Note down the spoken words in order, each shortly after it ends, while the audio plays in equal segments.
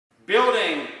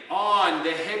Building on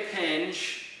the hip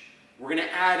hinge, we're gonna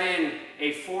add in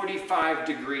a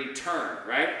 45-degree turn,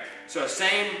 right? So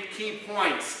same key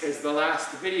points as the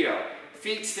last video.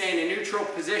 Feet stay in a neutral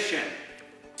position.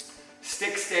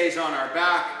 Stick stays on our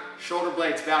back, shoulder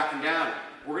blades back and down.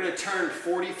 We're gonna turn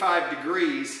 45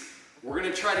 degrees. We're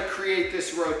gonna try to create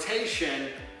this rotation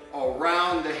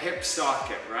around the hip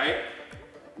socket, right?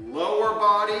 Lower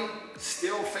body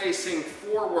still facing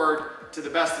forward to the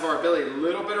best of our ability. A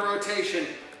little bit of rotation.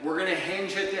 We're gonna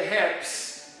hinge at the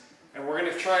hips, and we're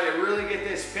gonna try to really get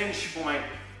this pinch point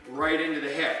right into the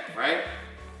hip, right?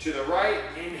 To the right,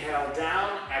 inhale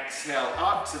down, exhale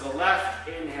up. To the left,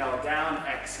 inhale down,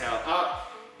 exhale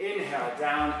up. Inhale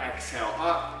down, exhale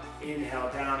up. Inhale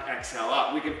down, exhale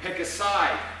up. We can pick a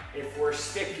side if we're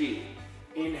sticky.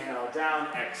 Inhale down,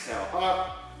 exhale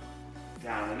up,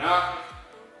 down and up,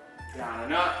 down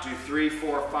and up. Do 3,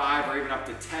 4, 5, or even up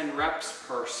to 10 reps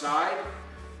per side.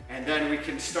 And then we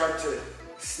can start to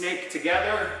snake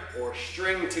together or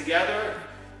string together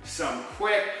some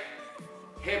quick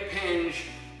hip hinge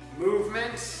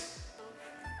movements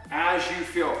as you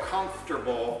feel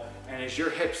comfortable and as your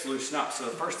hips loosen up. So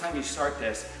the first time you start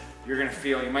this, you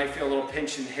might feel a little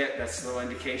pinch in the hip. That's a little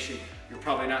indication you're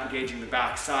probably not engaging the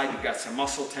back side. You've got some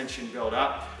muscle tension built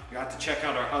up. You have to check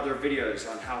out our other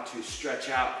videos on how to stretch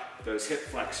out those hip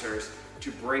flexors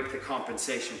to break the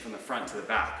compensation from the front to the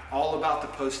back. All about the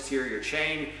posterior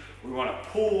chain. We want to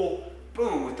pull,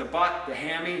 boom, with the butt, the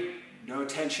hammy, no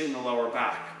tension in the lower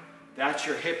back. That's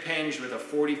your hip hinge with a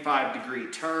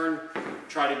 45-degree turn.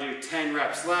 Try to do 10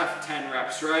 reps left, 10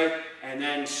 reps right, and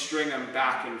then string them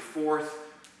back and forth,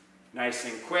 nice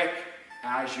and quick,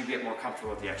 as you get more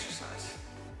comfortable with the exercise.